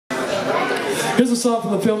Here's a song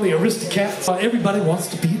from the film The Aristocats. Everybody wants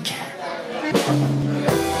to be a cat.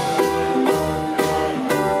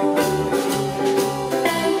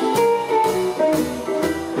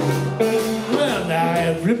 Well, now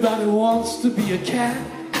everybody wants to be a cat,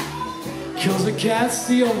 'cause a cat's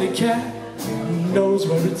the only cat who knows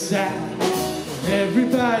where it's at.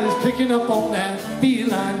 Everybody's picking up on that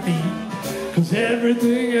feline beat, 'cause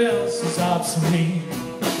everything else is obsolete.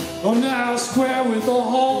 Oh, now square with a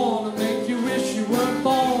horn and make you wish you weren't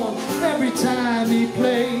born every time he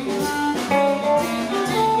plays.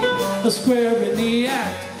 A square in the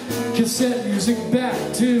act can set music back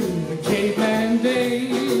to the caveman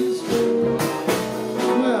days.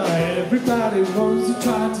 Well, everybody wants to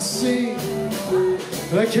try to sing.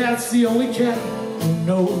 The cat's the only cat who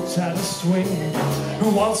knows how to swing,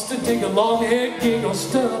 who wants to dig a long-haired gig or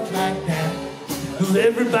stuff like that. 'Cause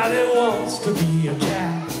everybody wants to be a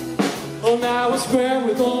cat. Oh, now a square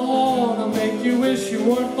with a horn will make you wish you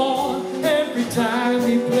weren't born every time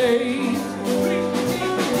he plays.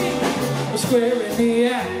 A square in the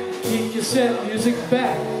act, he can set music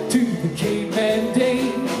back to the caveman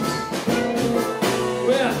days.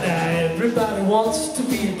 Well, now everybody wants to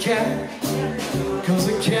be a cat, 'cause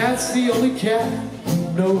a cat's the only cat who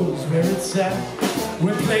knows where it's at.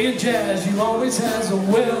 When playing jazz, you always has a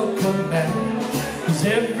welcome back, 'cause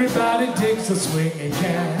everybody digs a swinging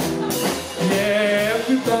cat. Yeah,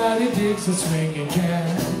 everybody digs a swinging cat.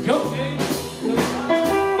 Go!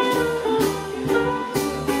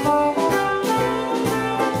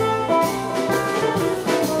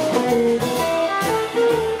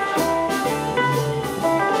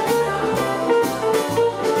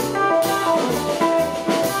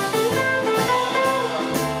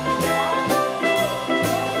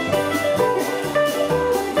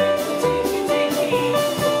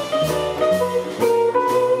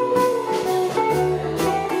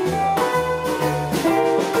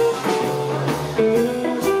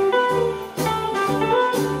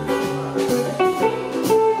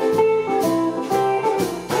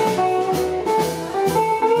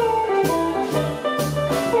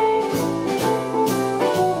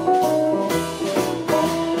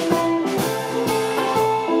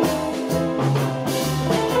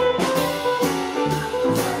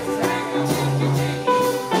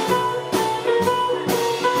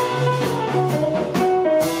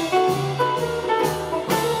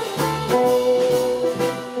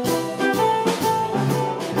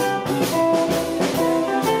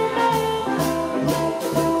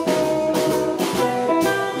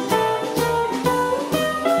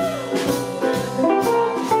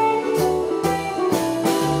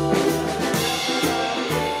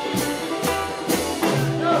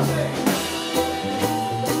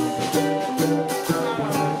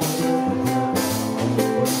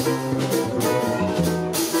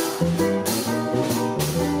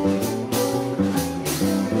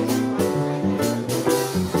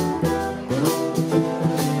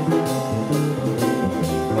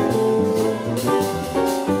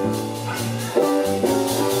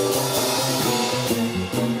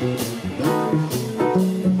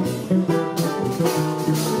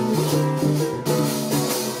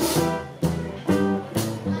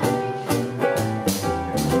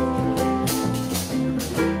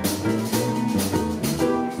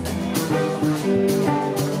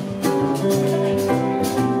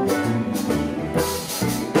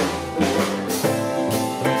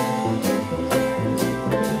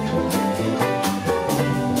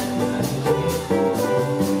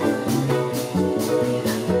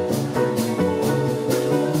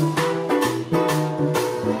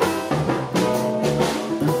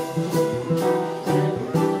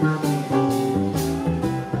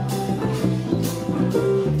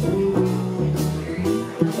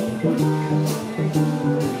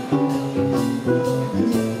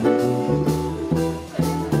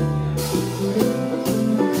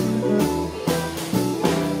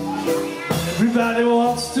 Everybody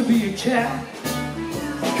wants to be a cat,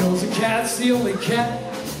 'cause a cat's the only cat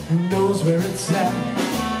who knows where it's at.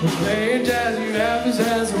 When playing jazz, you always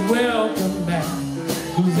has a welcome back,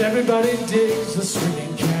 'cause everybody digs a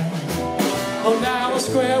swinging cat. Oh, now a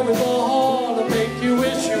square with a horn to make you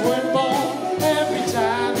wish you weren't born every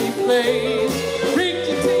time he plays.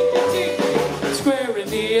 Rinky-tinky-tinky, square in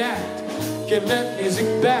the act, can let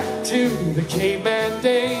music back to the caveman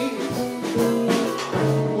days.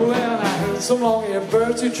 Well, I heard some long-haired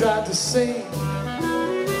birds who tried to sing,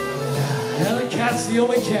 and a cat's the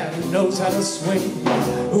only cat who knows how to swing,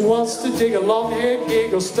 who wants to dig a long-haired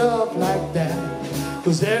gig or stuff like that,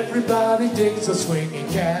 'cause everybody digs a swinging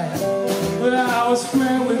cat. But I was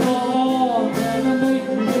square with a horn, and I make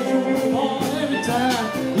me wish you were born every time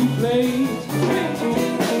he plays.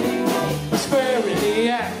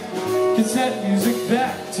 cassette music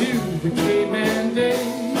back to the caveman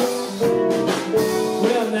days.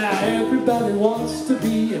 Well, now everybody wants to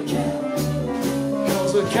be a cat,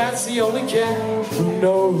 'cause a cat's the only cat who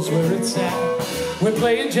knows where it's at. When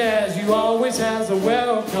playing jazz, you always has a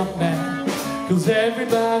welcome back, 'cause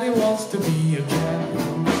everybody wants to be a cat.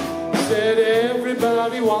 Said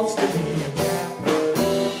everybody wants to be a cat.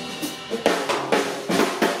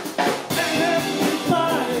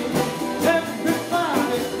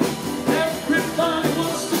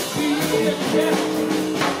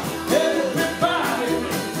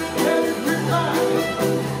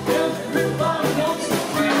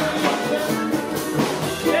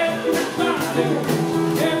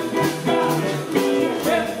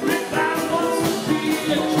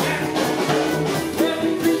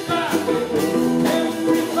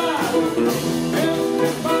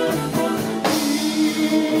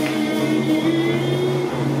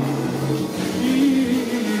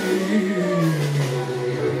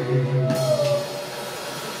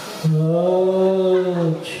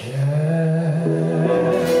 Okay.